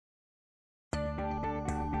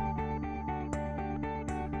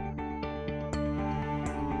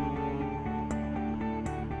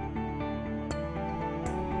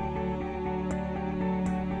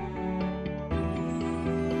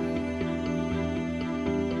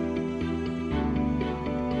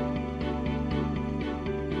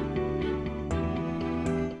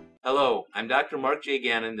Hello, I'm Dr. Marc J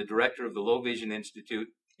Gannon, the director of the Low Vision Institute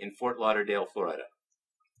in Fort Lauderdale, Florida.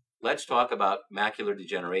 Let's talk about macular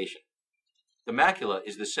degeneration. The macula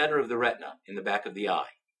is the center of the retina in the back of the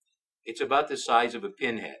eye. It's about the size of a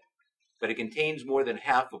pinhead, but it contains more than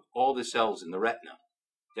half of all the cells in the retina.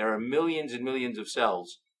 There are millions and millions of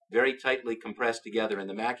cells very tightly compressed together in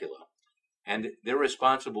the macula, and they're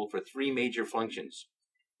responsible for three major functions.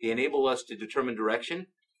 They enable us to determine direction,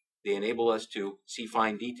 they enable us to see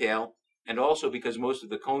fine detail, and also because most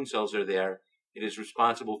of the cone cells are there, it is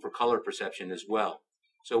responsible for color perception as well.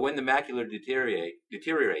 So when the macula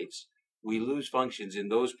deteriorates, we lose functions in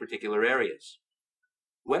those particular areas.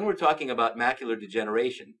 When we're talking about macular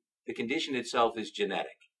degeneration, the condition itself is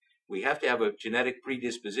genetic. We have to have a genetic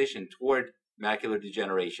predisposition toward macular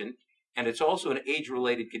degeneration, and it's also an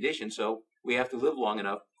age-related condition, so we have to live long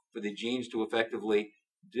enough for the genes to effectively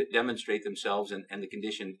demonstrate themselves and the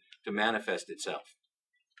condition to manifest itself.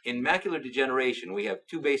 In macular degeneration, we have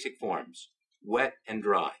two basic forms, wet and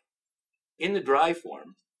dry. In the dry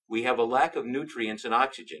form, we have a lack of nutrients and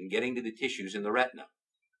oxygen getting to the tissues in the retina.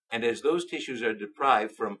 And as those tissues are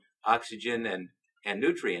deprived from oxygen and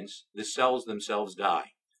nutrients, the cells themselves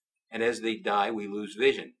die. And as they die, we lose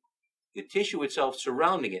vision. The tissue itself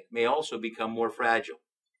surrounding it may also become more fragile.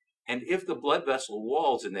 And if the blood vessel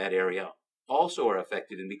walls in that area also are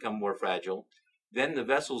affected and become more fragile, then the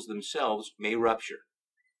vessels themselves may rupture.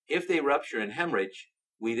 If they rupture and hemorrhage,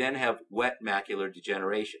 we then have wet macular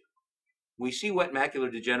degeneration. We see wet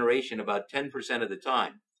macular degeneration about 10% of the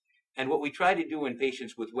time. And what we try to do in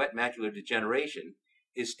patients with wet macular degeneration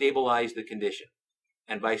is stabilize the condition.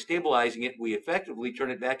 And by stabilizing it, we effectively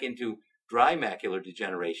turn it back into dry macular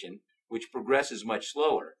degeneration, which progresses much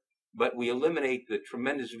slower, but we eliminate the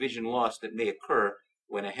tremendous vision loss that may occur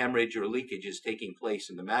when a hemorrhage or leakage is taking place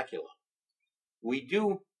in the macula. We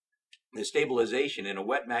do the stabilization in a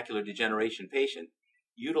wet macular degeneration patient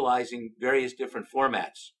utilizing various different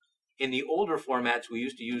formats. In the older formats, we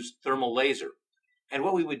used to use thermal laser. And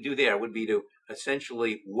what we would do there would be to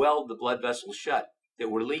essentially weld the blood vessels shut that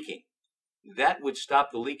were leaking. That would stop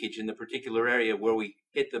the leakage in the particular area where we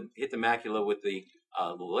hit the macula with the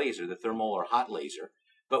laser, the thermal or hot laser.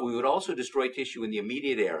 But we would also destroy tissue in the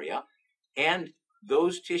immediate area, and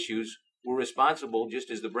those tissues were responsible, just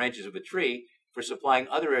as the branches of a tree, for supplying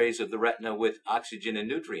other areas of the retina with oxygen and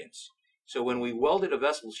nutrients. So when we welded a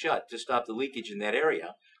vessel shut to stop the leakage in that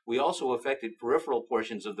area, we also affected peripheral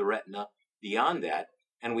portions of the retina beyond that,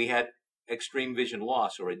 and we had extreme vision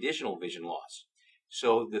loss or additional vision loss.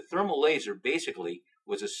 So the thermal laser basically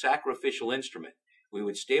was a sacrificial instrument. We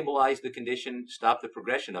would stabilize the condition, stop the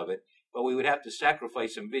progression of it, but we would have to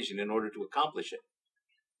sacrifice some vision in order to accomplish it.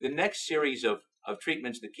 The next series of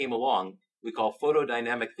treatments that came along we call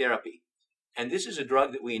photodynamic therapy. And this is a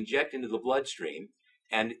drug that we inject into the bloodstream,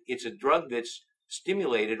 and it's a drug that's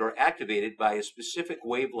stimulated or activated by a specific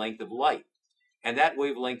wavelength of light. And that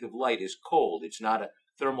wavelength of light is cold. It's not a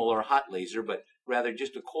thermal or hot laser, but rather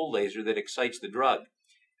just a cold laser that excites the drug.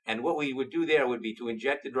 And what we would do there would be to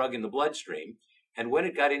inject the drug in the bloodstream, and when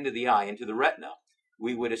it got into the eye, into the retina,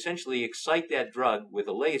 we would essentially excite that drug with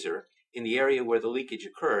a laser in the area where the leakage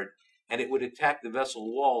occurred, and it would attack the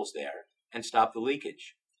vessel walls there and stop the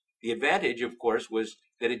leakage. The advantage, of course, was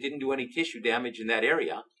that it didn't do any tissue damage in that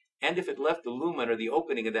area, and if it left the lumen or the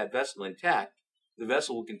opening of that vessel intact, the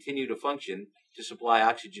vessel will continue to function to supply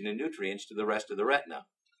oxygen and nutrients to the rest of the retina.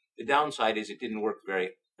 The downside is it didn't work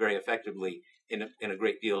very effectively in a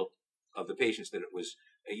great deal of the patients that it was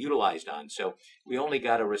utilized on. So we only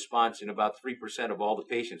got a response in about 3% of all the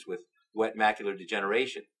patients with wet macular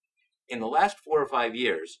degeneration. In the last 4 or 5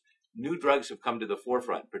 years, new drugs have come to the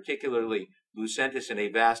forefront, particularly Lucentis and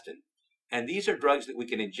Avastin. And these are drugs that we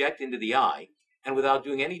can inject into the eye, and without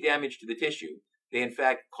doing any damage to the tissue, they in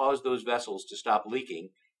fact cause those vessels to stop leaking,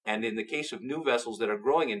 and in the case of new vessels that are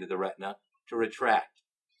growing into the retina, to retract.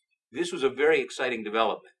 This was a very exciting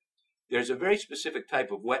development. There's a very specific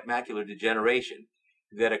type of wet macular degeneration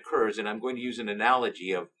that occurs, and I'm going to use an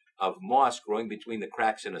analogy of moss growing between the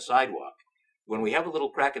cracks in a sidewalk. When we have a little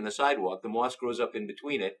crack in the sidewalk, the moss grows up in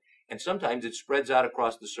between it, and sometimes it spreads out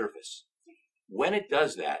across the surface. When it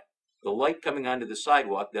does that, the light coming onto the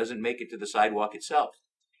sidewalk doesn't make it to the sidewalk itself.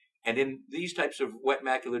 And in these types of wet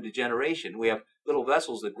macular degeneration, we have little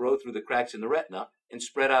vessels that grow through the cracks in the retina and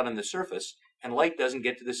spread out on the surface, and light doesn't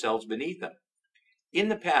get to the cells beneath them. In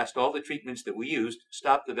the past, all the treatments that we used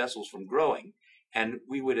stopped the vessels from growing, and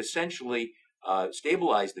we would essentially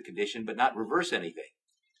stabilize the condition but not reverse anything.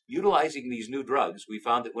 Utilizing these new drugs, we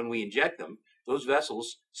found that when we inject them, those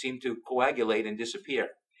vessels seem to coagulate and disappear.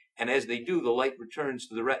 And as they do, the light returns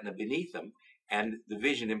to the retina beneath them, and the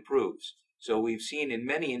vision improves. So we've seen in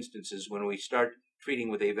many instances when we start treating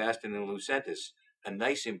with Avastin and Lucentis, a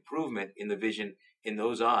nice improvement in the vision in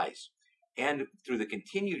those eyes. And through the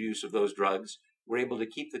continued use of those drugs, we're able to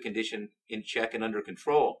keep the condition in check and under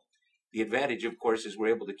control. The advantage, of course, is we're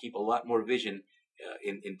able to keep a lot more vision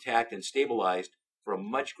intact and stabilized for a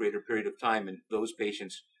much greater period of time in those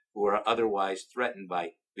patients who are otherwise threatened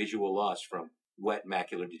by visual loss from wet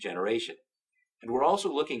macular degeneration. And we're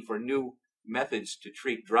also looking for new methods to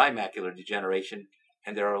treat dry macular degeneration,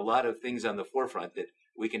 and there are a lot of things on the forefront that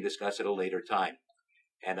we can discuss at a later time.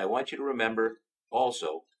 And I want you to remember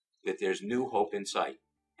also that there's new hope in sight,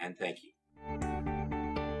 and thank you.